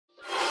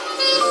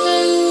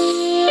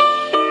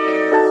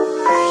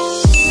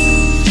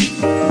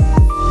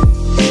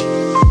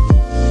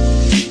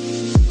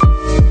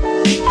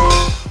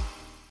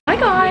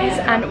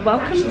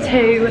welcome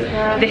to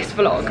this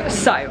vlog.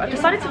 So I've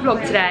decided to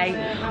vlog today.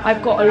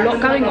 I've got a lot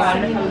going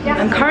on.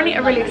 I'm currently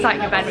at a really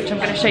exciting event which I'm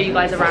going to show you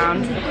guys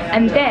around,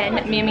 and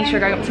then me and Misha are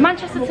going up to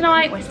Manchester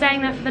tonight. We're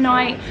staying there for the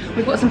night.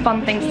 We've got some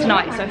fun things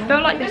tonight, so I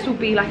feel like this will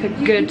be like a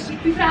good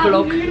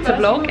vlog to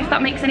vlog, if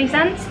that makes any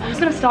sense. I'm just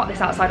going to start this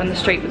outside on the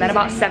street, but then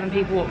about 7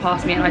 people walked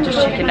past me and I just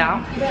chickened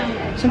out.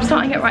 So I'm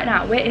starting it right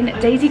now. We're in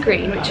Daisy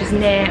Green, which is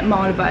near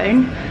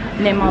Marylebone,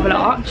 near Marble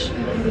Arch,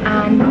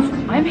 and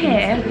I'm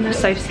here for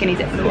So Skinny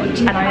Dip launch,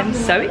 and I am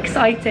so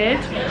excited.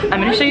 I'm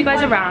going to show you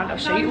guys around. I'll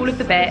show you all of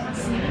the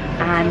bits,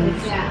 and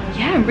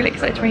yeah, I'm really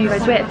excited to bring you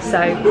guys with.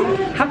 So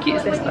how cute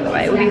is this, by the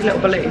way? All these little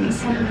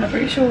balloons. I'm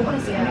pretty sure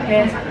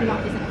here.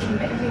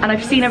 And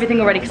I've seen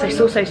everything already because I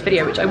saw So's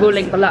video, which I will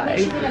link below,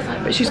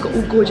 but she's got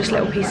all gorgeous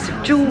little pieces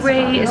of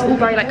jewellery. It's all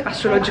very like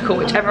astrological,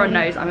 which everyone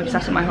knows I'm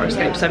obsessed with my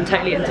horoscope, so I'm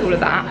totally into all of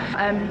that.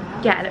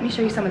 Yeah, let me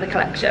show you some of the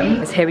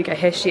collection. Here we go,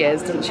 here she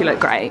is. Doesn't she look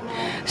great?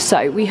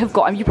 So we have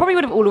got, you probably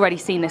would have all already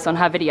seen this on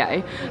her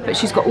video, but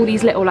she's got all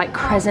these little like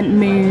crescent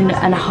moon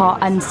and heart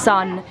and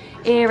sun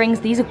earrings.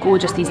 These are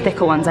gorgeous, these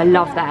thicker ones, I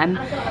love them.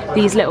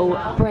 These little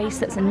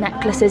bracelets and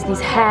necklaces, these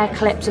hair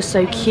clips are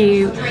so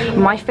cute.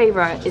 My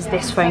favourite is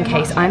this phone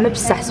case. I'm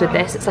obsessed with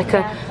this. It's like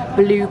a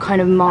blue kind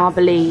of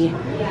marbly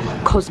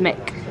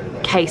cosmic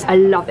case. I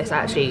love this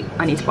actually.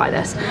 I need to buy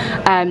this.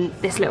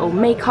 This little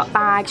makeup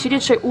bag. She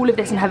did show all of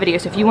this in her video,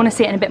 so if you want to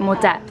see it in a bit more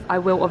depth, I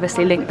will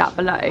obviously link that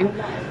below.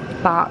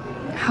 But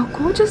how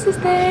gorgeous is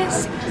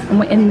this? And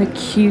we're in the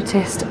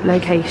cutest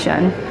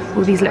location.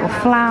 All these little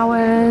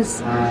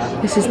flowers.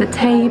 This is the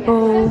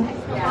table,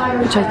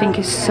 which I think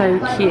is so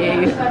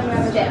cute.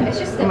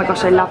 Oh my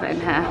gosh, I love it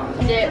in here.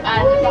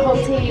 And the whole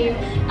team.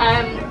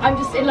 I'm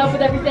just in love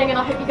with everything, and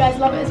I hope you guys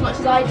love it as much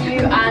as I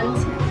do.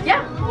 And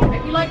yeah, I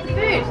hope you like the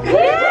food.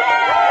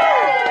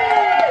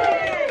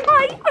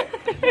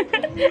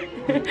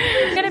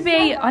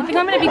 I think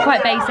I'm gonna be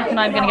quite basic, and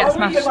I'm gonna get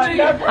smashed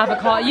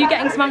avocado. Are you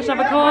getting smashed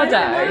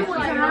avocado?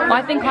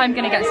 I think I'm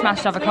gonna get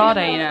smashed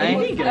avocado, you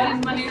know.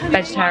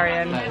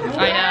 Vegetarian.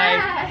 I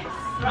know.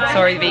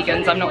 Sorry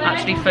vegans, I'm not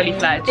actually fully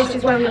fledged. This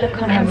is where we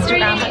look on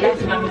Instagram.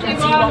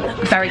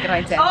 Very good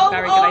idea,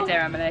 very good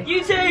idea, Emily.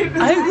 You too!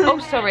 Oh,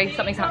 sorry,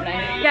 something's happening.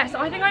 Yes,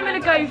 I think I'm going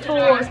to go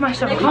for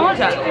smashed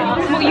avocado.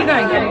 What are you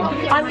going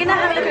for? I'm going to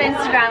have a look at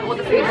Instagram what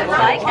the food looks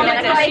like. And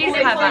then she's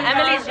clever,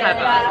 Emily's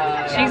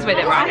clever. She's with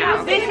it right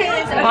now.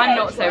 I'm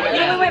not so with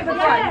it. We went for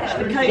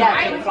brunch with Kobe.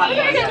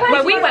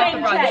 Well, we went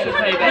for brunch with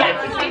Kobe.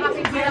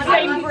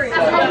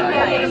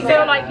 I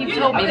feel like you've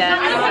told me that.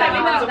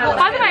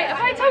 By the way,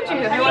 have I told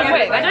you who I'm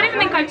with? I don't even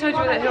think I've told you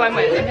who I'm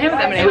with. I'm here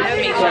with Emily, I'm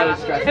here with Misha.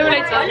 Who will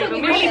I tell you?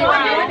 You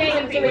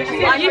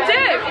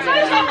do?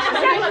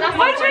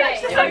 Why do you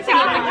actually something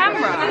on the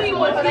camera?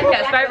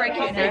 Yeah, it's very, very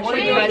cute here. I showed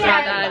you guys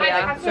around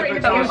earlier.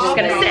 But we're just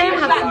going to sit and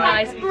have some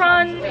nice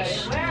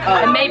brunch.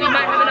 And maybe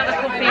might have another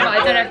coffee, but I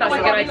don't know if that's a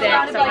good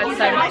idea because I've had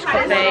so much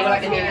coffee.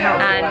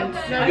 And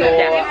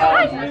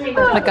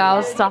yeah. The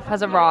girls' stuff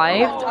has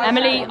arrived.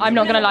 Emily, I'm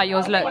not going to lie,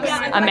 yours looks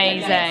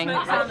amazing.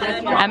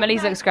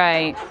 Emily's looks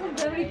great.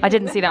 I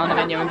didn't see that on the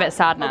menu, I'm a bit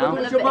sad now.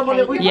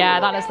 Yeah,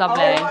 that looks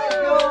lovely.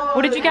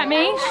 What did you get,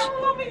 Mish?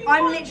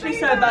 I'm literally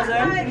so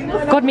buzzing.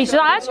 God, Misha,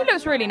 that actually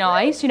looks really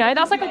nice, you know,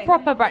 that's like a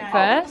proper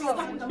breakfast.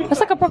 That's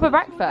like a proper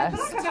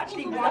breakfast.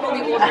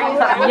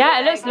 Yeah,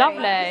 it looks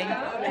lovely.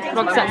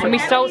 Vlog section. We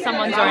stole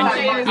someone's orange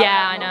juice.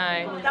 Yeah, I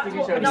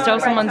know. We stole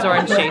someone's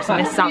orange juice,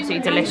 and this is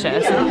absolutely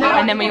delicious.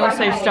 And then we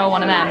also stole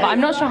one of them, but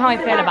I'm not sure how I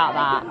feel about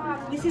that.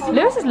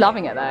 Lewis is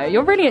loving it though.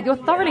 You're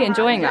thoroughly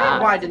enjoying that.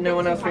 Why did no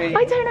one else really?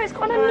 I don't know, it's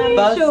quite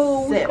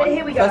unusual.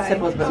 Here we go. First sip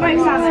was a bit like,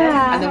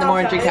 and then the more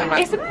I drink it, I'm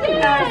like,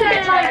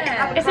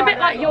 it's a bit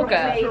like yogurt.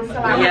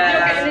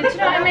 Yeah. Do you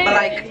know what I mean? But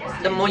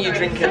like, the more you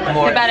drink it, the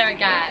more. The better it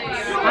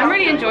gets. I'm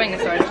really enjoying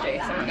this orange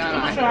juice. I'm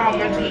not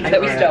gonna lie.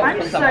 That we stole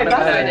from someone. I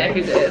have no idea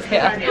whose it is.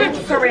 Yeah.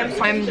 Sorry, I'm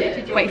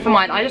waiting for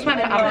mine. I just went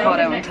for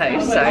avocado on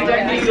toast, so you know,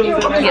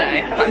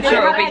 I'm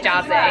sure it'll be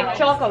jazzy.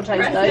 Charcoal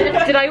toast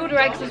though. Did I order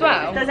eggs as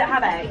well? Does it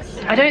have eggs?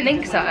 I don't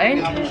think so.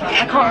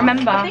 I can't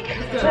remember.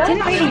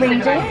 Didn't really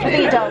read it. I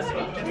think it does.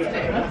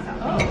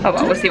 Oh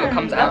well, we'll see what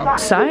comes out.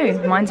 So,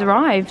 mine's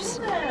arrived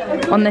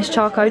on this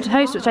charcoal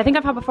toast, which I think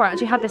I've had before. I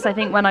actually had this, I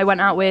think, when I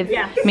went out with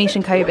Misha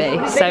and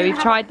Kobe. So we've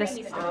tried this.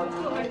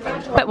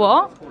 But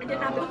what?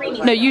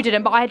 No, you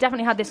didn't, but I had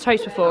definitely had this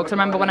toast before, because I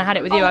remember when I had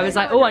it with you, I was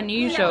like, oh,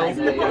 unusual.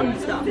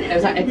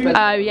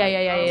 Oh,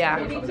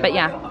 yeah. But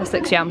yeah, this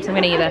looks yum, so I'm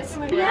going to eat this.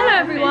 Hello,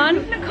 everyone.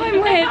 Look who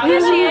I'm with.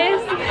 Here she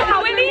is.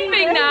 We're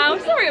leaving now.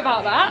 Sorry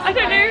about that. I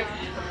don't know.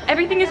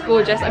 Everything is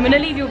gorgeous. I'm going to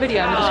leave your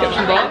video in the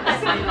description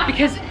box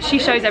because she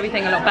shows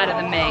everything a lot better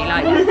than me.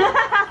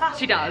 Like,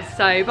 she does.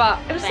 So, but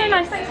it was so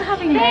nice. Thanks for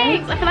having me.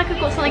 I feel like I've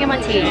got something in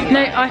my teeth. No,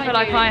 I feel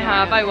like I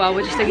have. Oh well,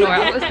 we'll just ignore it.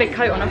 I've got this big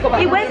coat on. I've got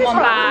one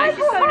bag.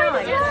 It's so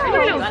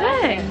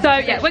nice. So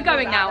yeah, we're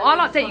going now.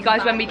 I'll update you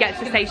guys when we get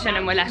to the station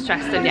and we're less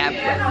stressed, and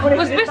yeah,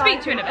 we'll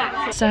speak to you in a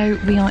bit. So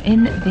we are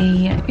in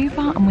the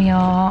Uber and we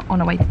are on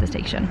our way to the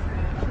station.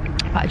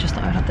 but I just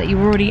thought I would update you.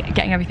 We're already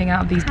getting everything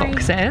out of these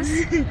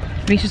boxes.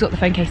 Misha's got the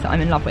phone case that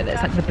I'm in love with.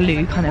 It's like the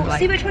blue kind of like.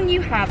 See which one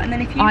you have, and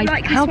then if you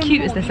like this how one cute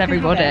more, is this, you can have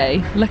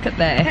everybody? it. Look at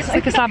this. It's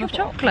like a slab of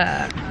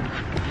chocolate.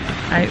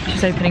 Oh,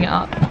 she's opening it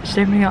up. She's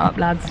opening it up,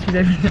 lads. She's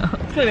opening it up.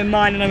 It's not even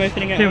mine, and I'm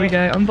opening it. Here we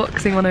go.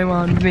 Unboxing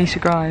 101 with Misha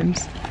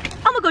Grimes.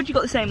 Oh my god, you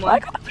got the same one. I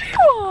got the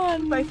blue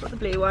one. Both got the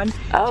blue one.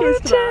 Oh,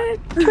 cheers to that.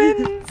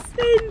 twins.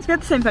 Twins. We have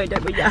the same phone,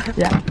 don't we? Yeah.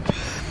 Yeah.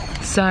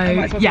 So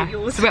yeah,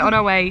 yours. so we're on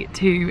our way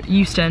to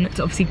Euston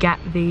to obviously get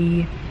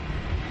the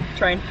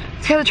Train.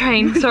 to get the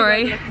train.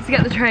 Sorry, to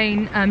get the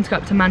train to go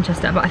up to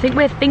Manchester. But I think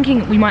we're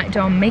thinking we might do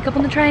our makeup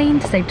on the train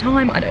to save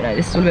time. I don't know.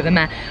 This is all a bit of a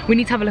mess. We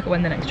need to have a look at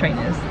when the next train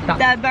is.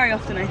 They're very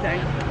often, I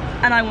think.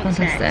 And I want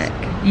fantastic.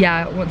 snacks.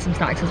 Yeah, I want some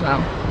snacks as well.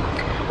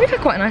 We've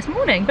had quite a nice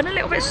morning, been a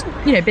little bit,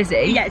 you know,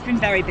 busy. Yeah, it's been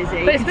very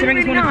busy. But it's been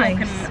really nice.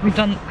 And We've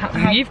done,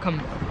 you've come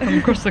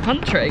across the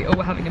country, or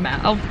we're having a met.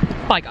 Oh,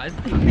 bye guys.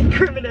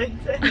 incriminating.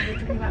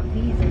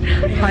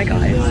 Hi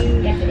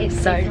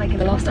guys. So,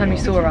 the last time you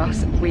saw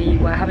us, we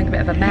were having a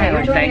bit of a mare,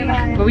 I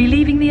think. Were we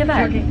leaving the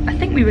event? I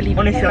think we were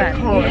leaving the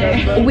event.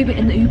 Or we were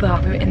in the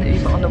Uber. We were in the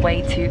Uber on the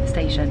way to the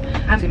station.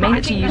 So we made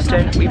it to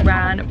Euston, we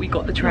ran, we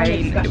got the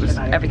train. It was,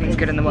 everything's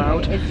good in the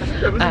world.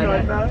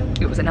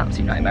 It was an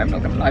absolute nightmare, I'm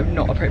not gonna lie.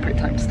 Not appropriate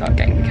time to start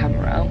getting the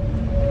camera out.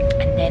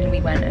 And then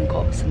we went and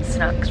got some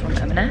snacks from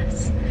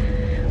M&S.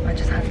 I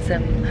just had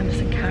some hummus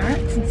and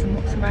carrots and some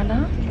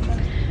mozzarella.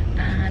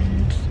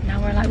 And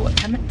now we're like, what,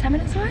 10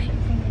 minutes away?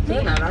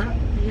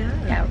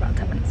 Yeah, we're about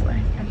 10 minutes away.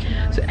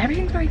 So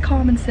everything's very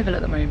calm and civil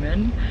at the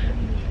moment.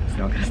 It's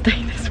not going to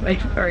stay this way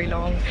for very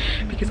long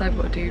because I've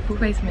got to do full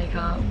face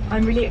makeup.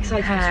 I'm really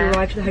excited to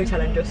arrive to the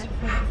hotel and just...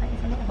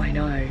 I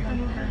know.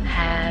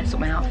 Hair,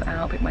 sort my outfit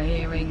out, pick my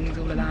earrings,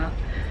 all of that.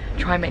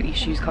 Try and make these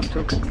shoes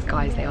comfortable because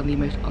guys, they are the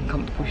most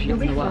uncomfortable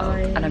shoes in the world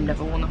and I've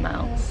never worn them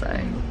out, so.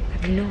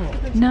 No.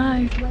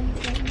 No,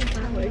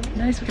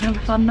 so we can have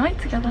a fun night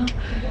together.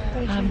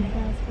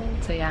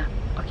 So yeah,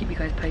 I'll keep you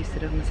guys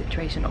posted on the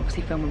situation.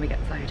 Obviously film when we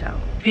get to the hotel.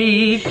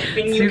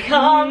 When you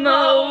come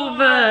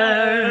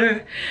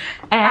over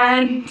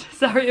and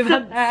sorry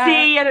about that.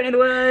 See, I don't know the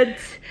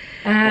words.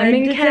 I'm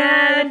in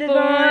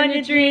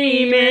California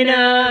dreaming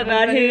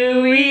about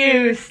who we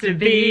used to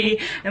be,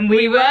 and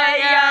we were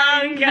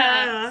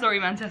younger. Sorry,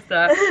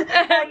 Manchester.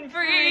 And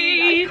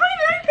free. I can't even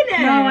open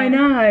it. No, I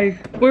know.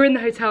 We're in the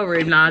hotel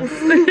room, lads.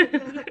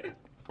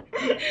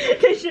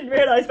 They shouldn't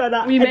realise by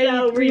that. We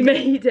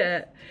made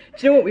it.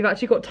 Do you know what? We've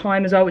actually got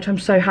time as well, which I'm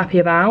so happy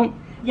about.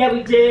 Yeah,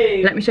 we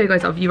do. Let me show you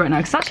guys our view right now.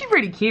 It's actually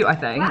really cute, I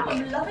think. Wow,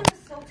 I'm loving the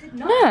salted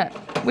nut.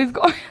 Yeah, we've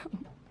got.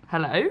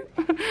 Hello.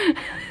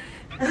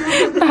 We've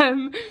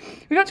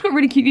actually got a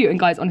really cute view, and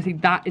guys, honestly,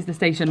 that is the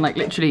station, like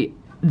literally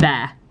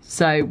there.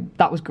 So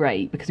that was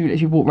great because we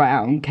literally walked right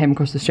out and came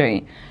across the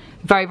street.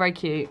 Very, very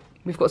cute.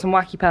 We've got some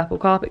wacky purple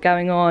carpet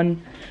going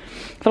on.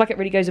 I feel like it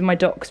really goes in my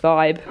docs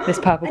vibe, this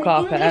purple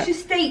carpet. English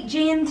estate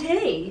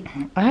G&T.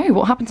 Oh,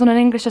 what happens on an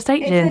English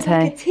estate G&T? It's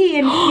like a tea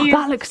infused.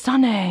 That looks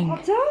stunning.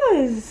 It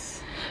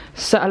does.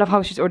 So I love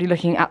how she's already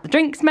looking at the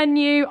drinks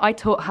menu. I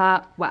taught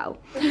her well.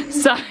 So There's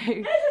a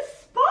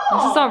spa.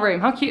 this is our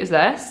room. How cute is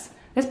this?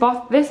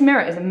 This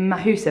mirror is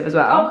massive as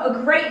well.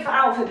 Oh, great for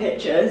outfit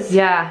pictures.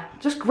 Yeah,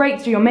 just great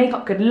to do your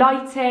makeup, good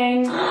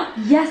lighting.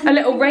 Yes. A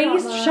little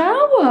raised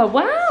shower,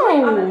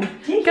 wow.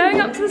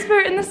 Going up to the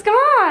spirit in the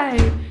sky.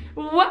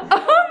 What?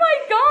 Oh my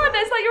god,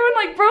 it's like you're on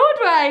like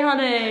Broadway,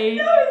 honey.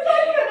 No, it's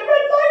like when the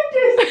red light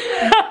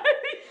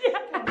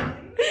Yeah.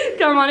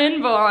 Come on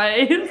in,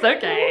 boys.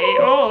 Okay.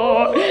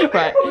 Oh.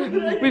 Right.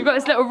 We've got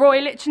this little Roy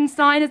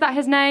Lichtenstein, is that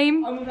his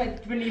name?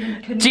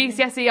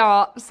 GCSE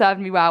art served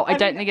me well. I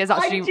don't think it's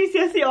actually... I'm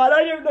GCSE art,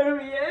 I don't know who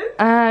he is.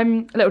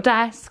 A little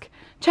desk,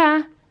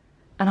 chair,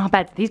 and our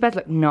bed. These beds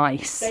look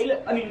nice. They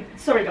look, I mean,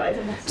 sorry guys.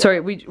 Sorry,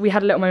 we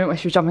had a little moment where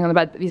she was jumping on the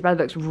bed, but these beds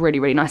looks really,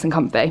 really nice and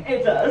comfy.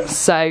 It does.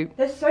 So...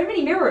 There's so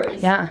many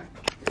mirrors. Yeah.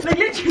 Like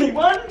literally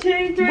 1,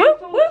 2, 3, Whoop,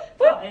 4, whoop,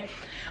 whoop. 5.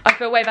 I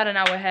feel way better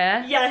now we're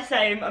here. Yeah,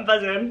 same. I'm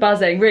buzzing.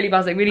 Buzzing, really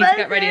buzzing. We need to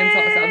get ready and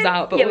sort ourselves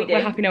out, but Yeah,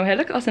 we're happy now we're here.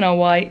 Look at us in our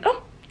white.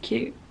 Oh,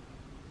 cute.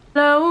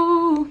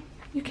 Hello.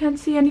 You can't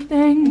see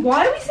anything.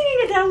 Why are we singing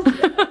Adele?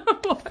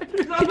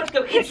 Let's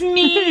go. It's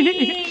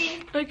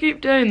me. I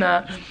keep doing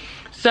that.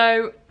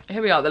 So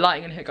here we are. The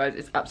lighting in here, guys,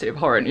 is absolutely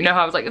abhorrent. You know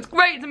how I was like, it's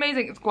great, it's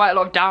amazing. It's quite a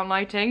lot of down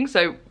lighting.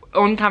 So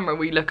on camera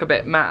we look a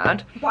bit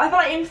mad. But I feel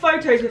like in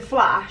photos with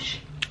flash,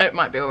 it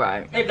might be all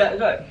right.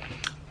 look.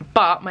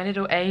 But my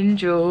little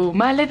angel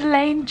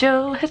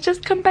has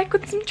just come back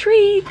with some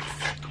treats.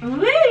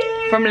 Woo.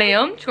 From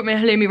Leon. She got me a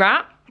halloumi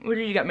wrap. What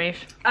did you get me?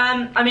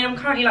 I mean, I'm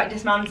currently like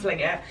dismantling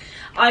it.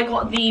 I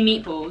got the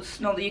meatballs,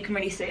 not that you can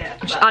really see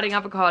it. Just adding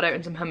avocado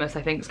and some hummus,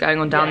 I think, is going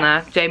on down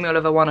there. Jamie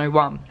Oliver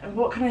 101.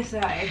 What can I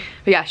say?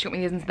 But yeah, she got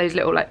me those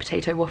little like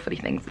potato waffly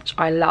things, which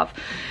I love.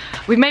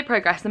 We've made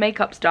progress. The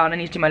makeup's done. I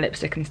need to do my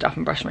lipstick and stuff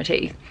and brush my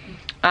teeth.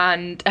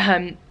 And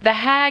the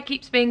hair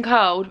keeps being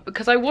curled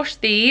because I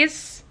washed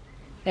these.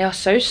 They are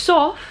so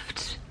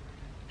soft.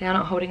 They are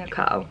not holding a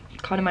curl.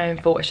 Kind of my own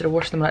fault. I should have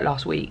washed them like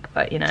last week,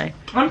 but you know.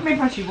 I'm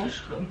impressed you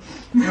washed them.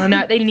 Oh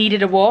no, they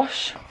needed a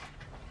wash.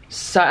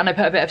 So, and I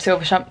put a bit of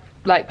silver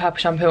purple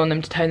shampoo on them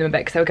to tone them a bit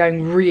because they were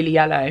going really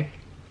yellow.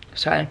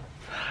 So,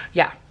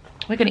 yeah,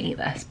 we're gonna eat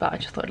this, but I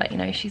just thought I'd let you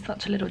know she's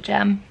such a little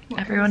gem.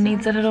 Everyone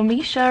needs a little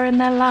Misha in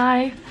their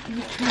life.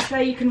 So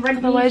you can rent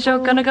Otherwise you're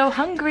gonna go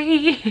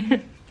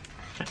hungry.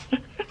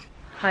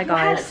 Hi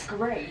guys,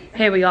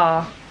 here we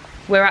are.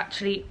 We're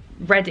actually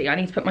ready. I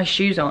need to put my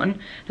shoes on.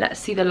 Let's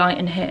see the light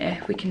in here.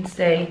 If we can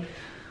see a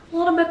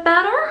little bit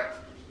better.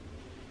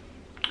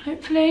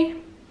 Hopefully.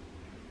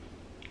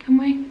 Can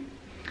we?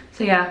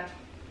 So yeah,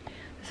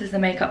 this is the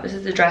makeup, this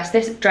is the dress.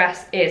 This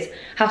dress is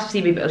House of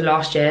CB, but it was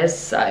last year's,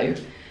 so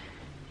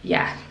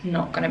yeah,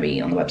 not gonna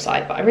be on the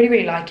website, but I really,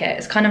 really like it.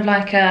 It's kind of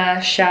like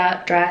a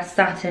shirt, dress,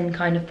 satin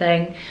kind of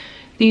thing.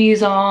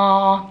 These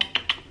are,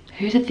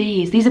 whose are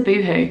these? These are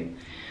Boohoo.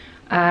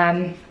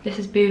 This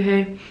is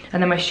Boohoo,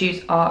 and then my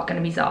shoes are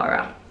gonna be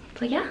Zara.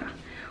 So yeah,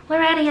 we're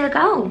ready to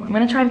go. I'm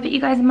gonna try and fit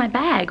you guys in my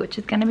bag, which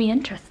is gonna be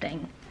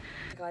interesting.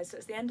 Guys, so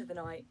it's the end of the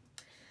night.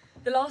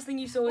 The last thing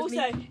you saw was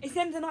also, me. it's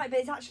the end of the night, but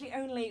it's actually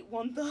only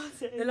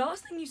 1:30. The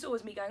last thing you saw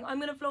was me going, I'm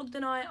gonna vlog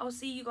tonight, I'll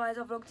see you guys,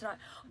 I'll vlog tonight.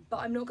 But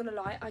I'm not gonna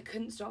lie, I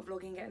couldn't start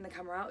vlogging getting the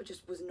camera out. It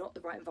just was not the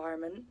right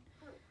environment.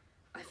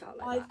 I felt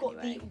like I've got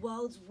anyway. the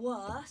world's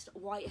worst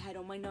whitehead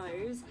on my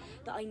nose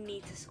that I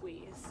need to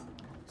squeeze.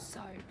 So,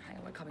 hang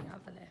on, we're coming out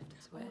of the lift.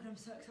 So I'm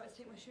so excited to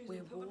take my shoes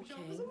we're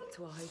walking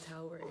to our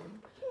hotel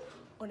room.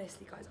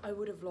 Honestly, guys, I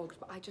would have vlogged,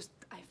 but I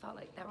felt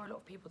like there were a lot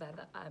of people there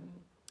that I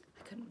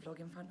couldn't vlog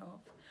in front of.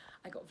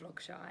 I got vlog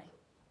shy.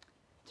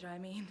 Do you know what I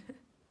mean?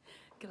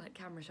 Get like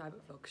camera shy,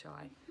 but vlog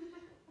shy.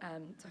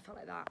 So I felt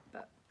like that,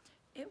 but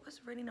it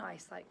was really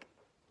nice. Like,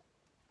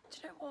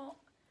 do you know what?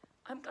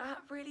 I'm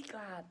really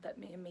glad that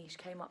me and Misha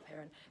came up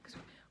here, and because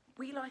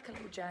we like a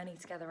little journey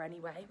together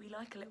anyway. We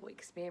like a little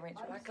experience.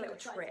 We like a little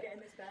trip.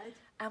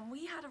 And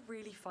we had a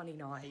really funny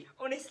night.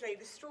 Honestly,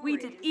 the stories. We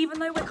did, even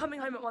though we're coming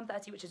home at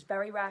 1:30, which is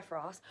very rare for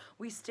us,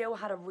 we still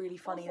had a really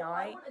funny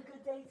night. I want a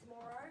good day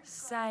tomorrow.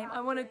 Same,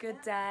 I want a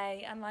good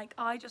day, and like,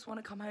 I just want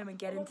to come home and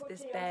get into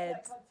this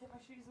bed.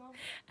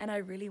 And I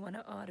really want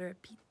to order a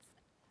pizza.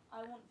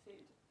 I want food.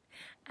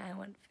 I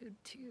want food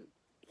too.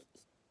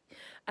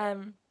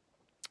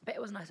 But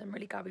it was nice. I'm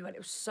really glad we went. It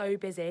was so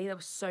busy. There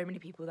were so many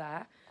people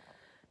there.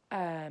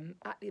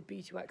 At the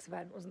BeautyWorks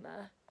event, wasn't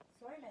there?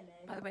 So many.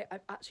 By the way,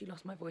 I've actually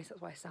lost my voice.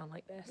 That's why I sound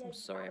like this. I'm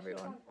sorry,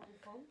 everyone.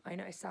 I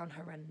know I sound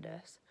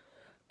horrendous.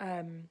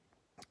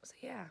 So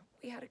yeah,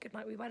 we had a good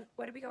night. We went.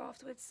 Where did we go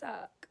afterwards?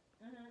 Cirque.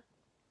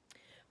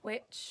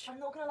 Which I'm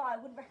not gonna lie, I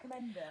wouldn't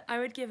recommend it. I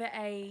would give it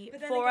a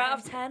 4 again, out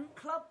of 10.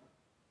 Club.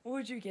 What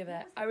would you give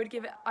it? I would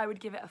give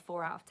it a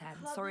 4 out of 10.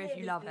 Club Sorry if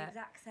you love the it.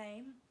 Exact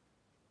same.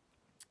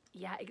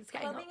 Yeah, it's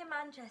getting Clubbing in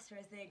Manchester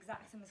is the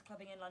exact same as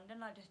clubbing in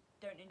London. I just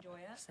don't enjoy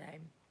it.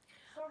 Same.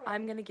 Sorry.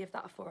 I'm gonna give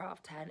that a 4 out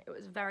of 10. It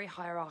was very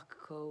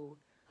hierarchical.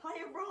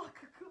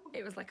 Hierarchical.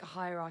 It was like a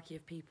hierarchy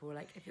of people.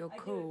 Like, if you're I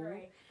do cool,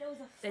 agree. There was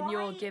a then fight.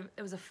 you're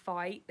there was a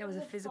fight. There was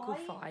a physical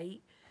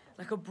fight.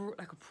 like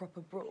a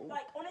proper brawl.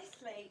 Like,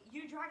 honestly,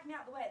 you dragged me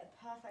out the way at the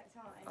perfect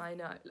time. I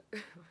know.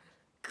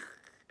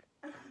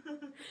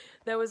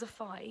 There was a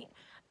fight,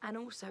 and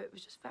also it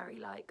was just very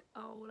like,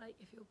 oh, like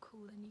if you're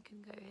cool, then you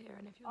can go here,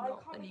 and if you're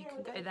not, then you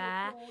can go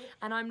there.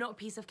 And I'm not a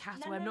piece of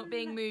cattle. I'm not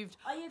being moved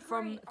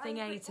from thing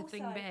A to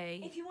thing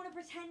B. If you want to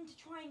pretend to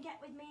try and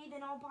get with me,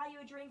 then I'll buy you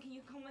a drink and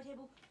you come on my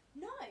table.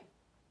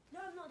 No,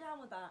 I'm not down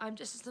with that. I'm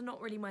just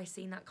not really my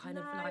scene, that kind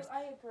of life.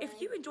 I agree.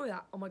 If you enjoy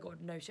that, oh my god,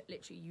 no shit,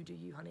 literally you do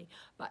you, honey.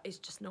 But it's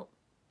just not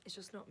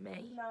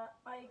me. No,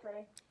 I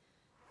agree.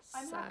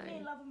 I'm happily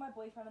in love with my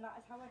boyfriend, and that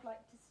is how I'd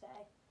like to stay.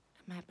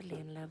 I'm happily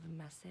in love with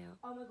myself.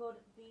 Oh my god,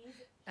 these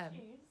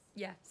shoes.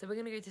 Yeah, so we're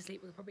gonna go to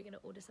sleep. We're probably gonna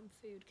order some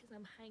food because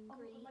I'm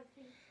hungry.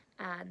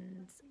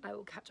 And I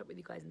will catch up with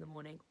you guys in the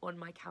morning on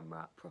my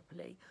camera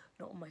properly,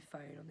 not on my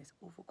phone on this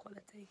awful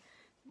quality.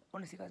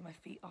 Honestly, guys, my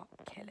feet are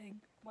killing.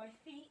 My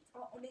feet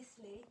are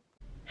honestly.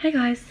 Hey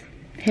guys,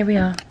 here we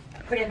are.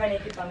 Could have my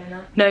naked bum in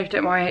there? No,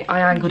 don't worry,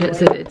 I angled it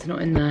so that it's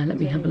not in there. Let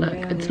me have a look,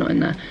 it's not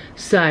in there.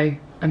 So,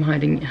 I'm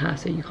hiding her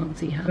so you can't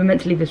see her. We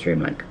meant to leave this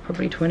room like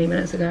probably 20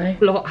 minutes ago.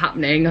 A lot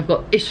happening. I've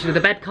got issues with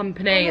the bed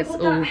company. It's all...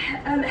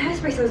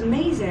 hairspray smells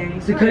amazing.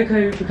 The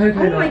cocoa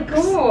Oh my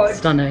god.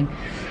 Stunning.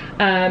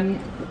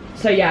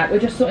 So yeah, we're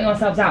just sorting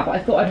ourselves out, but I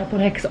thought I'd hop on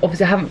here because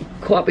obviously I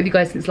haven't caught up with you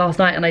guys since last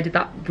night, and I did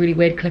that really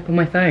weird clip on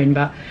my phone,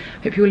 but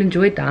I hope you all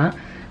enjoyed that.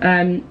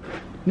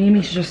 Me and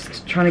Misha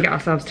just trying to get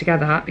ourselves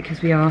together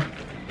because we are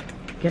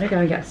gonna go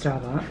and get a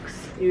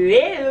Starbucks. Ew,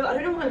 I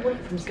don't know what I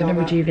want from Starbucks. Gonna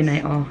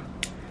rejuvenate our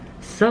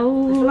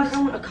souls. I feel like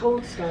I want a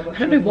cold Starbucks. I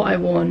don't know what I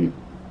want.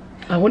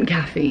 I want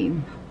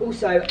caffeine.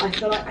 Also, I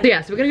feel like... So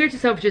yeah, so we're gonna go to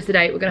Selfridges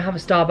today. We're gonna have a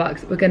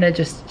Starbucks. We're gonna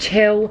just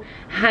chill,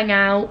 hang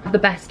out, have the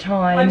best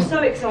time. I'm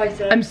so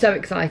excited. I'm so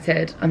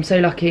excited. I'm so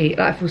lucky. Like,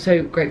 I feel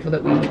so grateful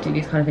that we do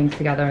these kind of things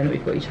together and that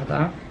we've got each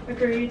other.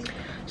 Agreed.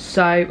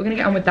 So we're gonna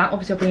get on with that.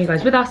 Obviously I'll bring you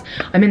guys with us.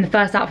 I'm in the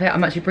first outfit.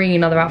 I'm actually bringing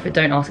another outfit.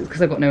 Don't ask, it's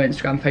because I've got no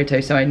Instagram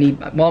photos, so I need,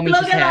 while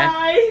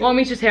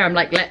Misha's here, I'm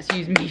like, let's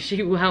use Misha,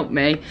 she will help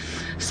me.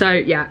 So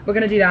yeah, we're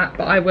gonna do that,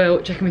 but I will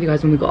check in with you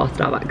guys when we've got our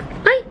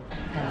Starbucks. Bye.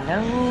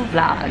 Hello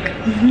vlog.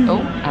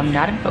 Oh, I'm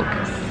not in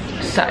focus.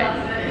 So,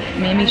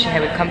 me and Misha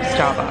here, we've come to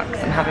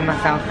Starbucks. I'm having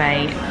myself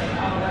a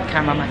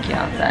caramel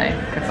macchiato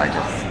because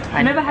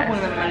I've never had one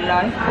of them in my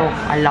life. Oh,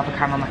 I love a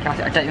caramel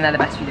macchiato. I don't think they're the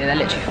best for you. They're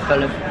literally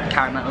full of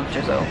caramel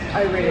drizzle.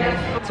 Oh really?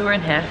 So we're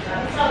in here.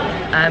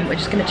 We're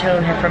just gonna chill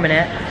in here for a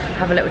minute,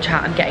 have a little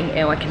chat. I'm getting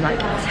ill. I can like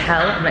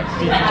tell. I'm like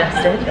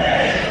decongested.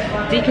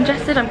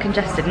 Decongested? I'm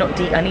congested. Not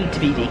I need to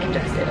be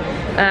decongested.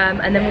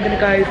 And then we're gonna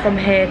go from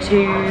here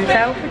to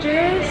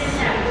Selfridges.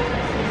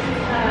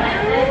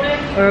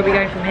 Or are we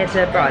going from here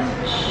to Brunch?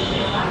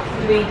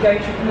 Do we go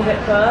shopping a bit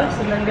first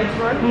and then go to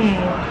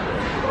Brunch?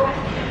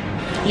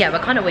 Yeah, we're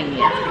kind of winging it,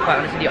 to be quite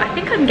honest with you. I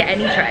think I can get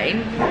any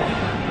train.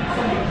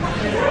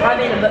 I'm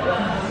in a book.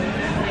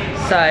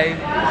 So,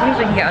 as long as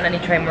we can get on any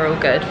train, we're all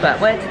good. But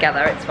we're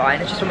together, it's fine.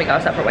 It's just when we go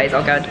our separate ways,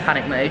 I'll go into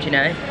panic mode, you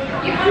know?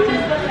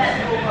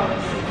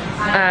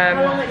 How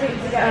long will it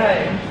take to get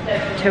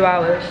home? 2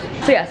 hours.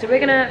 So yeah, so we're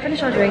gonna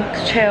finish our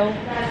drinks, chill.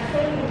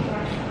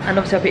 And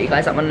obviously I'll put you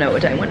guys up, I know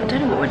what we're doing. I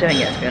don't know what we're doing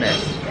yet, to be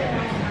honest.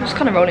 I'm just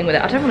kind of rolling with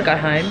it. I don't want to go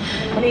home.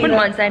 I wouldn't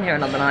mind staying here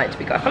another night, to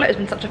be quite. I feel like it's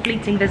been such a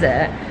fleeting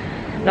visit.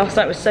 Last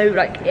night was so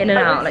like in and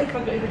out. Like,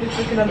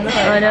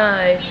 I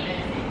know.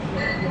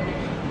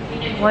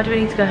 Why do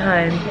we need to go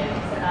home?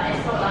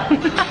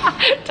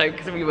 Don't,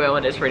 because we will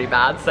and it's really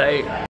bad,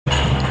 so.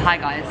 Hi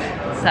guys,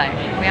 so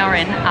we are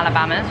in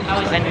Alabama's, we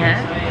just got in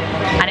here.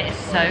 And it is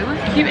so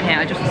cute in here.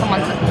 I just saw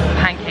someone's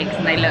pancakes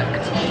and they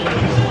looked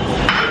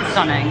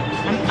stunning.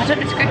 I don't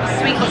know if to go for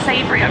sweet or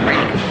savoury, I'm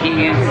really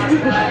confused.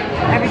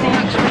 Everything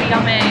looks really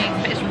yummy,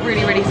 but it's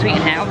really, really sweet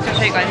in here. Obviously I'll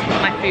show you guys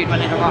my food when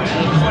it arrives,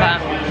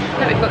 but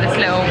we've got this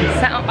little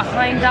setup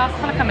behind us. I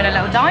feel like I'm in a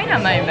little diner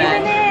moment.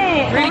 Isn't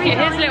it? Really cute.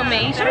 Here's little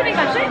me. She don't think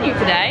I've shown you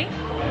today.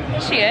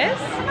 Here she is.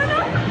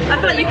 I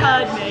feel like you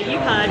heard me,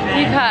 you've heard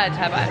me. You've heard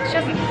her, but she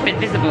hasn't been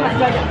visible.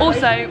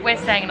 Also, we're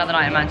staying another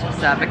night in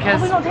Manchester because...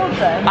 Have we not told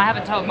them? I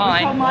haven't told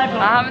mine.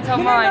 I haven't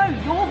told mine.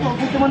 No, your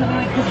vlog was the one that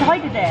we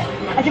decided it.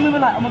 And then we were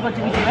like, oh my god,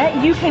 do we do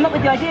it? You came up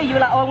with the idea, you were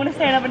like, oh, I want to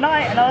stay another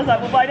night. And I was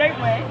like, well, why don't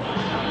we?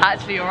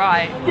 Actually, you're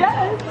right.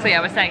 Yes. So yeah,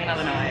 we're staying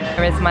another night.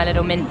 Here is my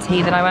little mint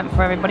tea that I went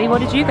for everybody.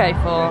 What did you go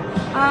for?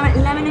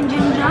 Lemon and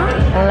ginger.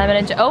 Lemon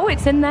and ginger. Oh,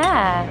 it's in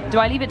there. Do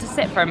I leave it to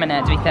sit for a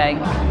minute, do we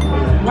think?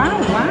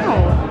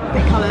 Wow.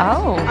 Bit coloured.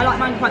 Oh. I like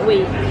mine quite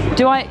weak.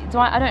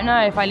 I don't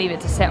know if I leave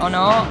it to sit or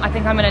not. I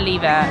think I'm gonna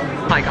leave it.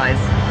 Hi guys,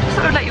 just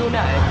thought I'd let you all know.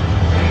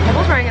 I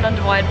was wearing an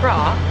underwired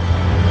bra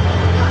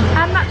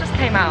and that just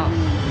came out.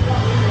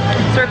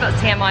 Sorry if that's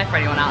TMI for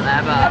anyone out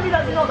there, but I mean,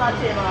 that's not that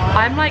TMI.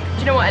 I'm like, do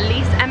you know what, at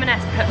least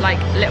M&S put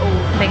like little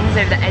things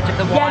over the edge of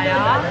the wire.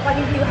 Yeah, no, I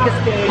think you have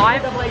to.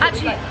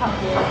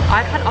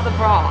 I've had other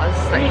bras,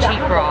 like cheap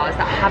bras,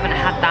 that haven't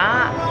had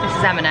that. This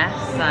is M&S,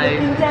 so.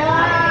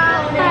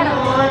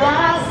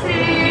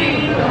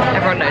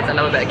 Everyone knows I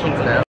love a bit of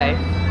Kingsville.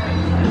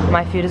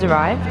 My food has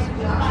arrived.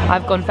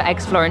 I've gone for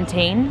eggs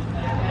Florentine.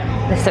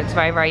 This looks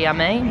very, very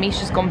yummy.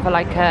 Misha's gone for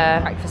like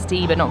a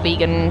breakfasty, but not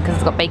vegan because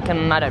it's got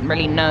bacon. I don't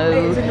really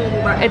know.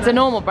 It's a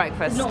normal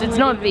breakfast. It's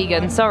not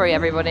vegan. Sorry,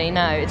 everybody.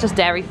 No, it's just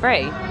dairy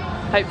free.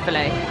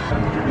 Hopefully.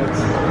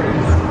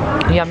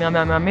 Yum, yum,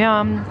 yum, yum,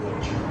 yum.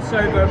 So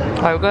good.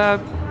 So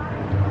good.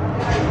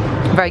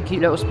 Very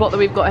cute little spot that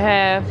we've got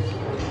here.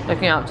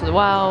 Looking out to the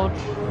world.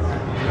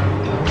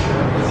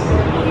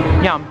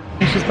 Yum.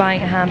 Misha's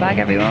buying a handbag,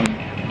 everyone.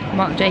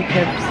 Marc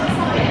Jacobs.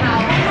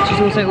 She's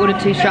also ordered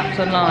 2 straps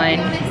online.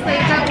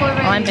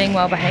 I'm being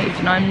well behaved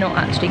and I'm not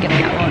actually going to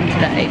get one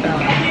today, but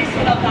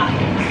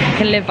I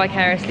can live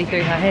vicariously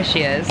through her. Here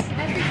she is.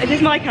 Is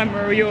this my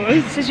camera or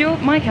yours? This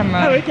is my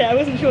camera. Oh okay, I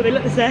wasn't sure, they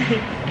look the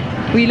same.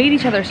 We lead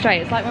each other astray.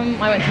 It's like when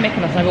I went to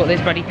Mykonos and I bought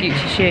those bloody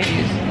Gucci shoes.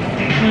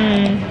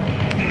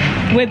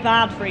 We're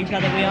bad for each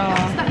other, we are.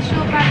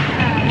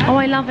 Oh,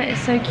 I love it,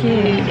 it's so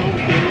cute.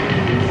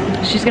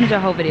 She's going to do a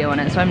whole video on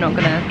it, so I'm not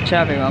going to show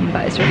everyone,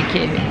 but it's really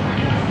cute.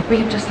 We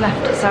have just left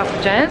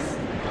Selfridges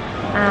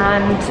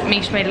and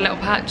Misha made a little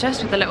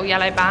purchase with a little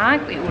yellow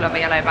bag. We all love a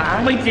yellow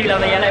bag. We do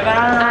love a yellow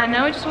bag. And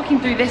now we're just walking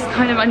through this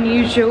kind of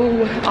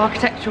unusual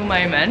architectural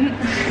moment.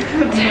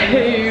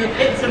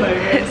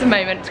 It's a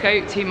moment to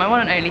go to my one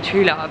and only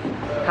true love,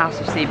 House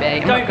of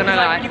CB. I'm not gonna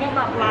lie. You want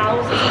that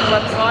blouse that's on the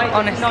website?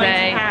 Honestly,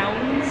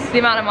 £90. the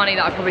amount of money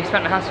that I've probably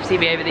spent on House of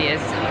CB over the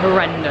years is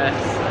horrendous.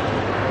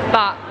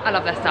 But I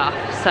love their stuff,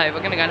 so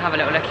we're gonna go and have a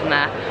little look in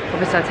there.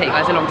 Obviously I'll take you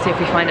guys along to see if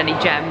we find any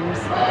gems.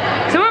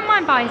 So I wouldn't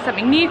mind buying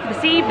something new for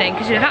this evening,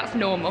 because you know that's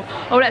normal.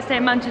 Oh, let's stay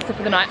in Manchester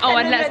for the night. Oh,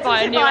 and let's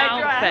buy a new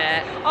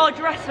outfit. Our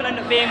dress will end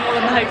up being more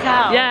than the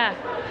hotel.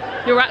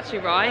 Yeah, you're actually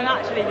right. I'm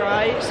actually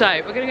right. So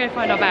we're gonna go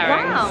find our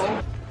bearings.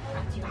 Wow.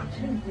 You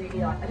actually really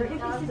like. I don't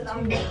know if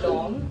this is too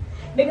long.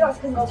 Maybe that's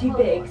because it's too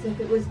big. So if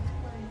it was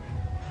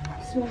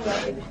smaller,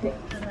 it would fit.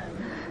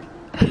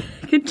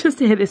 I can just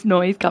hear this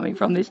noise coming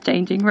from this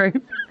changing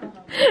room.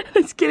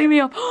 It's killing me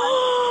off.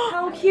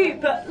 How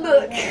cute, but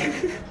look.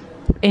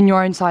 In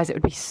your own size, it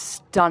would be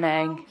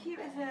stunning. How cute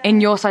is it?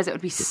 In your size, it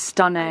would be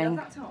stunning.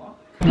 That top.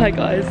 Hi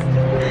guys.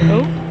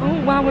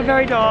 Oh wow, we're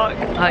very dark.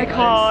 Hi, I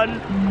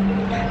can't.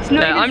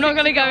 No, I'm not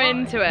gonna go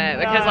into it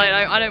because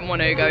I don't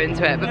want to go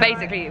into it. But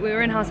basically, we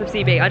were in House of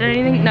CB. I don't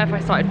even know if I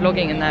started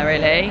vlogging in there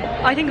really.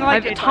 I think I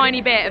did. A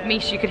tiny bit of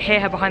Misha, you could hear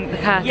her behind the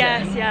curtain.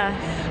 Yes,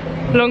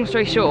 yes. Long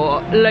story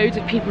short, loads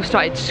of people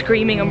started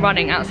screaming and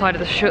running outside of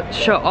the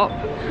shop.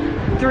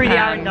 Through the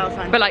Arundel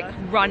sign. But like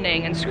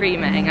running and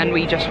screaming, and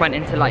we just went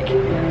into like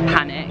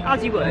panic.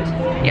 As you would.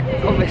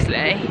 Yeah,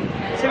 obviously.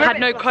 So had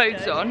no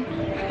clothes on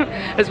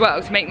as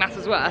well to make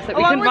matters worse. Like,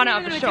 we couldn't run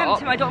out of the shop.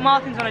 To my Doc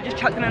Martens on, I just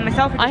chucked them in my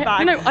selfridge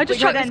bag. No, I just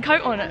chucked this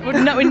coat on with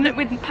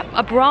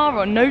a bra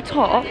on, no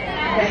top.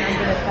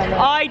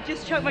 I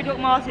just chucked my Doc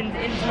Martens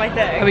into my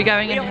thing. Are we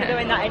going in here? here? We're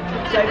doing that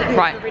entrance though,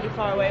 because it's a really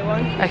far away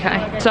one.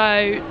 Okay,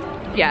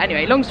 so yeah,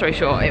 anyway, long story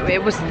short,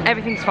 it was,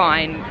 everything's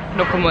fine,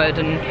 knock on wood,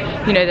 and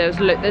you know, there's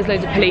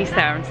loads of police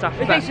there and stuff.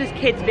 It's just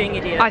kids being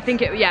idiots. I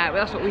think yeah,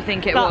 that's what we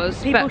think it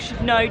was. People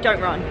should know,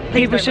 don't run.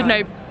 People should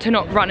know to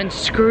not run and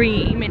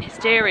scream in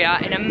hysteria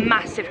in a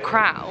massive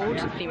crowd.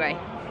 Anyway,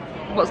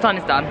 what's done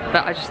is done,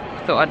 but I just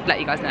thought I'd let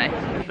you guys know.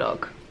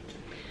 Vlog.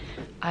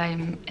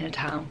 I'm in a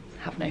towel,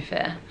 have no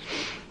fear.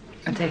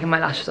 I'm taking my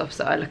lashes off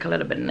so I look a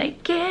little bit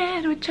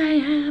naked, which I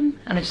am.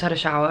 And I just had a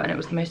shower and it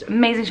was the most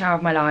amazing shower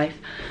of my life.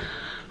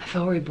 I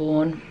feel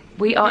reborn.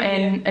 We are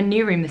in a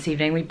new room this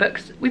evening. We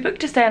booked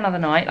to stay another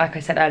night, like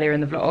I said earlier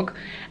in the vlog.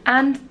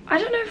 And I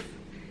don't know if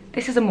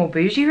this is a more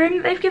bougie room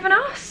that they've given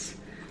us,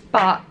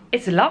 but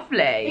it's lovely.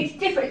 It's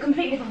different,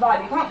 completely different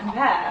vibe. You can't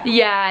compare.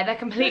 Yeah, they're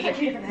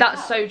completely.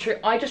 That's so true.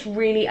 I just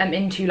really am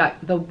into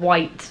like the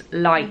white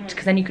light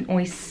because then you can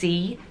always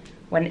see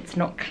when it's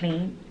not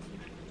clean.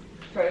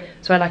 True.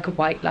 So I like a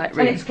white light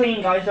room. And it's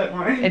clean, guys, don't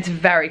worry. It's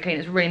very clean.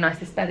 It's really nice.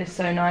 This bed is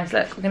so nice.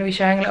 Look, we're going to be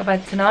sharing a little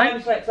bed tonight.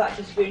 I'm so excited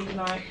to spoon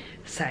tonight.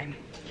 Same.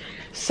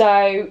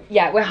 So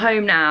yeah, we're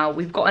home now.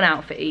 We've got an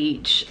outfit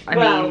each. I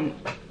mean,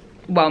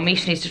 well,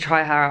 Misha needs to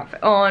try her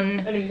outfit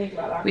on. I didn't even think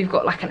about that. We've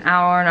got like an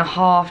hour and a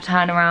half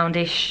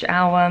turnaround-ish,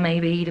 hour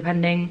maybe,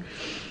 depending.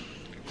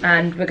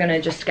 And we're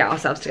gonna just get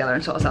ourselves together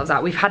and sort ourselves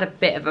out. We've had a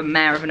bit of a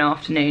mare of an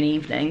afternoon,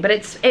 evening, but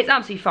it's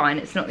absolutely fine.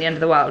 It's not the end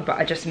of the world, but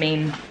I just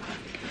mean,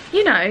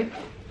 you know,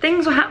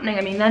 things were happening.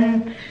 I mean,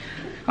 then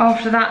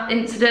after that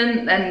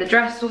incident, then the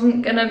dress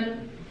wasn't gonna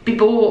be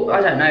bought.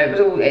 I don't know, it was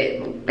all,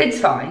 it's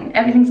fine.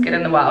 Everything's good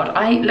in the world.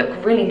 I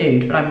look really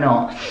nude, but I'm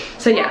not.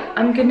 So yeah,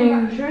 I'm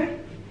gonna,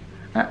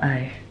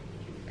 uh-oh.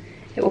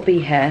 It will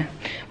be here.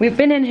 We've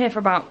been in here for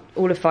about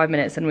all of 5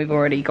 minutes and we've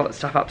already got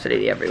stuff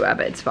absolutely everywhere,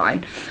 but it's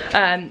fine.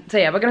 So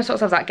yeah, we're gonna sort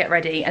ourselves out, get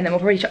ready, and then I'll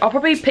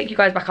probably pick you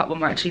guys back up when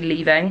we're actually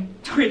leaving.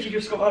 Sorry if you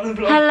just got out of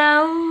the vlog.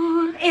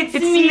 Hello, it's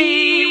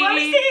me. Why are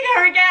we singing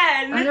her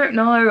again? I don't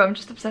know, I'm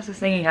just obsessed with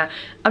singing her.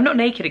 I'm not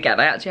naked again,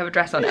 I actually have a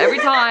dress on. Every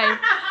time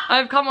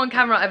I've come on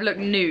camera, I've looked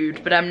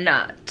nude, but I'm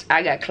not.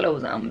 I got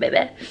clothes on,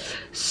 baby.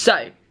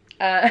 So,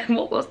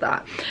 what was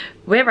that?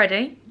 We're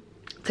ready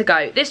to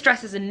go. This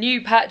dress is a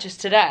new purchase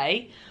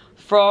today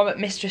from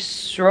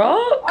Mistress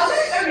Rock.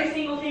 I don't own a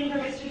single thing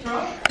from Mistress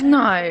Rock.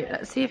 No,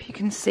 let's see if you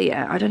can see it.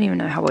 I don't even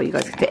know how well you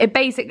guys can see it. It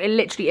basically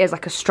literally is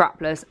like a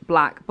strapless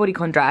black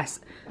bodycon dress,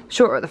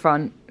 shorter at the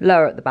front,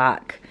 lower at the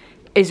back.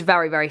 It's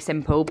very, very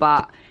simple,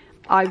 but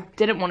I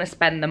didn't want to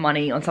spend the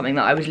money on something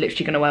that I was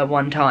literally going to wear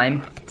one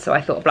time. So I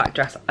thought a black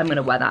dress, I'm going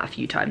to wear that a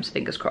few times,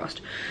 fingers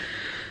crossed.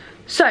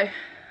 So,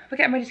 we're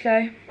getting ready to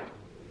go.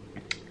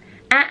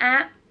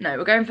 No,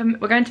 we're going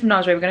to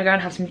Menagerie. We're going to go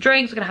and have some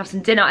drinks. We're going to have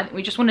some dinner. I think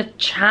we just want to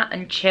chat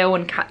and chill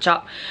and catch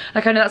up.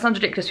 Like, I know that sounds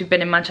ridiculous. We've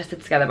been in Manchester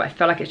together, but I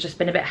feel like it's just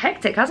been a bit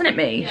hectic, hasn't it,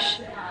 Mish? Yes,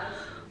 it has.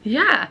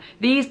 Yeah.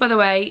 These, by the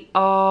way,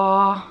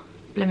 are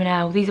blimmin'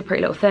 hell. These are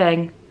Pretty Little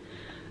Thing.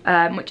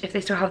 Which, if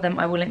they still have them,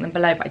 I will link them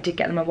below. But I did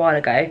get them a while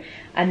ago.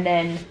 And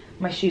then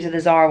my shoes are the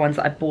Zara ones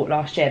that I bought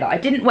last year that I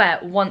didn't wear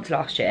once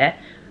last year.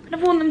 And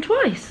I've worn them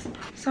twice.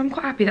 So I'm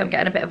quite happy that I'm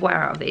getting a bit of wear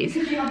out of these.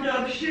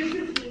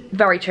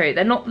 Very true.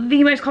 They're not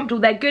the most comfortable.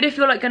 They're good if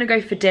you're like going to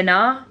go for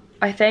dinner,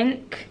 I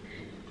think.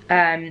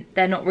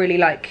 They're not really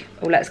like,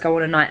 oh, let's go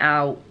on a night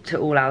out to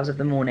all hours of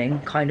the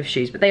morning kind of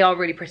shoes. But they are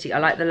really pretty. I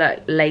like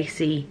the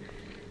lacy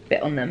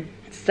bit on them.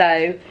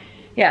 So,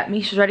 yeah,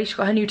 Misha's ready. She's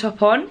got her new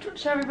top on. Do you want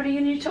to show everybody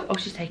your new top? Oh,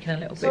 she's taking a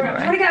little boomerang.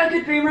 I'm trying to get a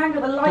good boomerang,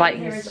 but the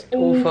lighting here is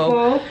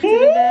awful.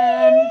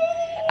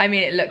 I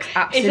mean, it looks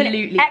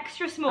absolutely it's an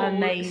extra small,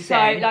 amazing. So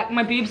like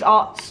my boobs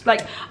are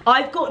like,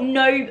 I've got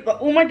no,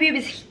 all my boob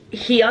is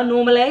here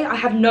normally. I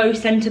have no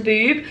centre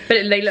boob,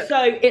 but they look,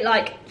 so it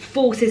like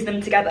forces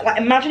them together. Like,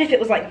 imagine if it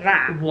was like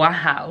that.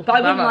 Wow. But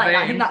I wouldn't like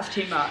that. I think that's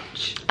too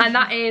much. And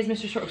that is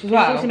Mistress Rock's as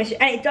well. And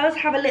it does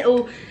have a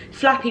little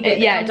flappy bit.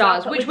 Yeah, it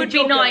does, which would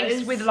be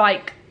nice with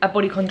like a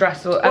bodycon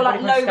dress or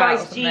like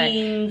low-rise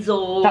jeans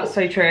or that's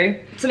so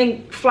true,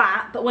 something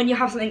flat. But when you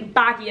have something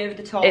baggy over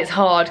the top, it's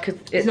hard because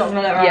it's not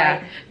gonna look right.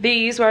 Yeah,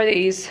 these, where are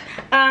these?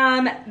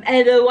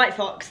 The White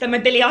Fox. They're my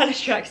Billie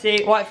Eilish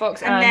tracksuit. White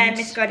Fox and then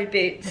Misguided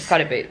Boots.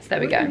 Misguided Boots. There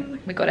we go.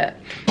 We got it.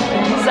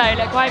 So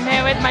look, I'm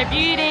here with my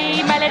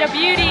beauty, my little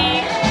beauty.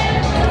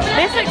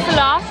 This looks the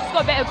last. It's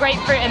got a bit of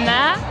grapefruit in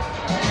there.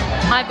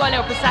 I've got a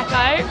little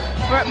Prosecco.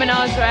 We're at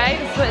Menagerie.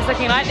 This is what it's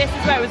looking like. This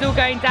is where it was all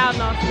going down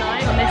last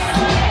night on this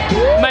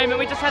moment.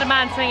 We just had a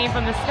man singing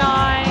from the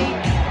sky.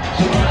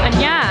 And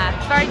yeah,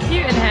 it's very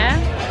cute in here.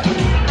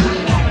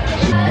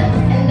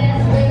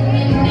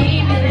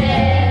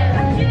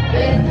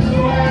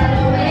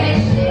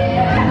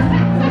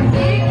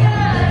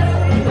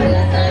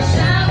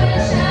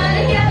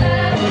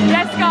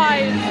 Yes,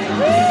 guys.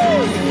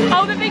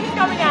 Oh, the thing's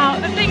coming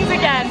out. The thing's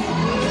again.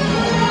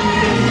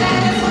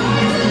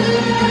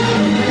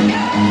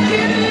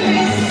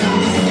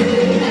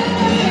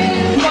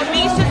 We've got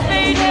Misha's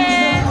food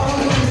here.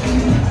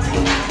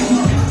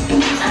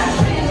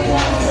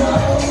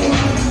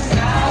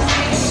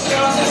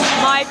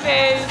 My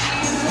food.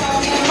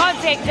 Can't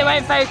see because it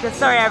won't focus.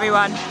 Sorry,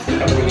 everyone.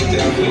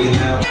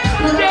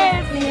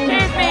 Cheers.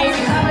 Cheers, me.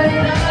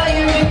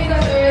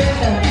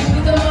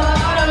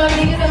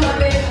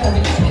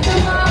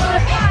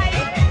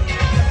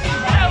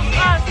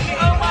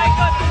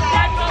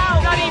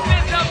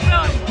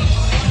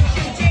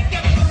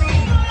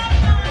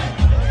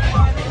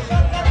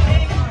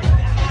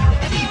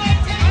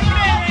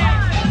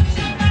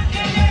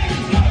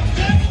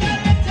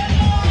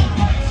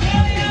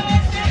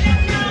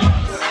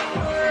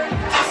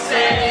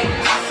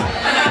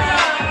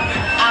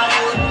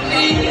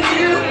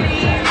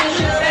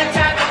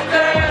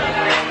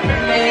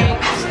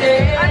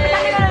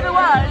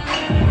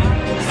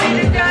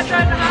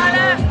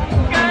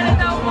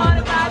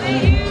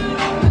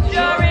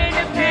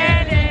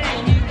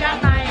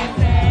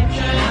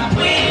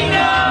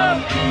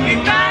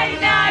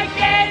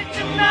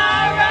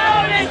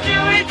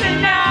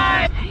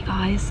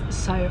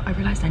 So I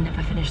realised I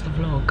never finished the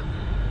vlog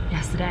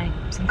yesterday,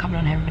 so I'm coming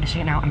on here and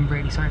finishing it now. I'm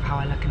really sorry for how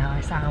I look and how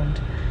I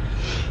sound.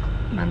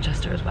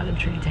 Manchester as well and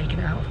truly taken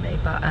it out of me,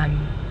 but I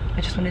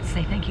just wanted to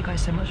say thank you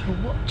guys so much for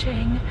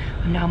watching.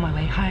 I'm now on my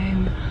way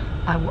home.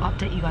 I will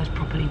update you guys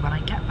properly when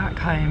I get back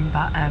home,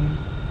 but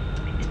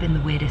it's been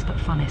the weirdest but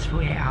funnest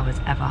 48 hours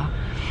ever,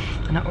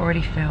 and I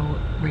already feel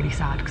really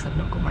sad because I've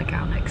not got my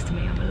gal next to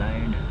me. I'm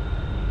alone,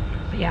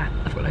 but yeah,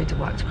 I've got loads of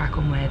work to crack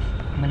on with.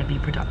 I'm going to be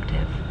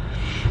productive.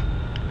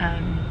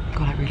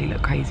 God, I really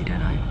look crazy,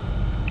 don't I?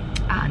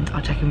 And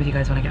I'll check in with you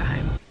guys when I get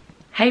home.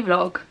 Hey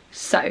vlog.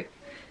 So,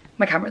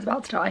 my camera's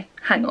about to die.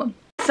 Hang on.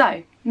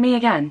 So, me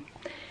again.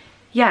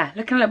 Yeah,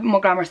 looking a little bit more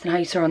glamorous than how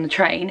you saw on the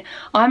train.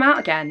 I'm out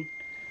again.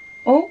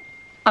 Oh,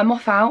 I'm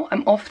off out.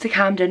 I'm off to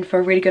Camden for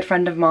a really good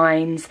friend of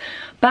mine's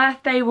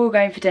birthday. We're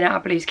going for dinner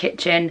at Blue's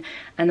Kitchen,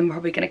 and then we're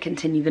probably going to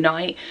continue the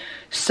night.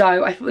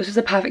 So I thought this was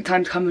a perfect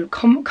time to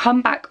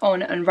come back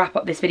on and wrap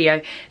up this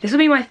video. This will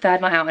be my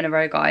third night out in a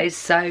row, guys.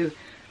 So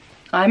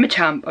I'm a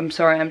champ. I'm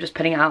sorry, I'm just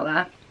putting it out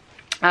there.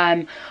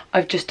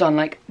 I've just done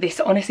like this,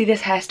 honestly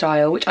this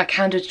hairstyle, which I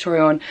can do a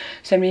tutorial on,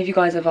 so many of you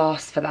guys have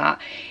asked for that,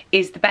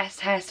 is the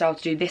best hairstyle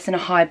to do this in a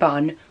high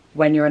bun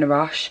when you're in a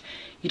rush.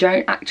 You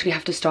don't actually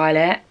have to style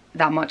it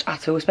that much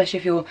at all, especially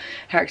if your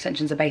hair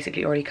extensions are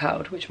basically already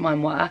curled, which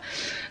mine were.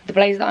 The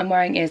blazer that I'm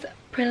wearing is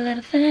Pretty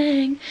Little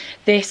Thing.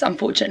 This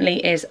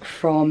unfortunately is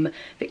from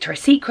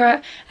Victoria's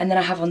Secret, and then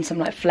I have on some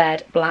like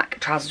flared black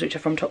trousers which are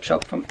from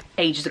Topshop from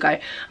ages ago.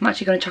 I'm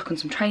actually going to chuck on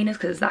some trainers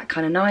because it's that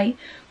kind of night.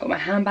 Got my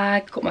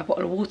handbag, got my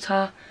bottle of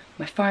water,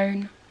 my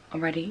phone.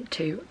 I'm ready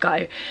to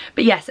go.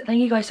 But yes,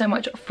 thank you guys so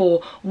much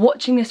for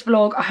watching this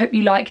vlog. I hope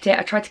you liked it.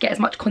 I tried to get as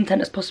much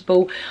content as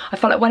possible. I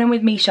felt like when I'm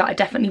with Misha, I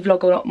definitely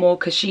vlog a lot more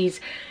because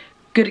she's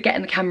good at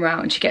getting the camera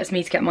out and she gets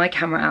me to get my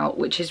camera out,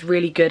 which is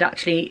really good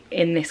actually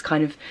in this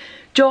kind of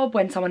job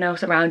when someone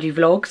else around you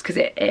vlogs, because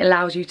it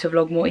allows you to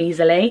vlog more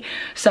easily.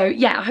 So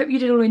yeah, I hope you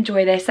did all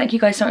enjoy this. Thank you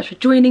guys so much for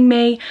joining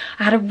me.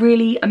 I had a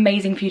really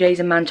amazing few days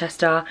in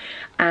Manchester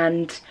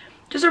and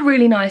just a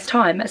really nice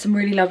time. Met some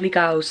really lovely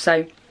girls.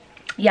 So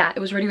yeah, it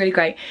was really, really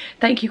great.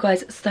 Thank you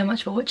guys so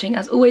much for watching.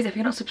 As always, if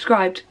you're not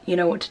subscribed, you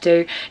know what to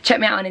do. Check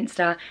me out on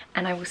Insta,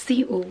 and I will see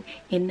you all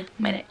in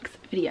my next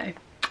video.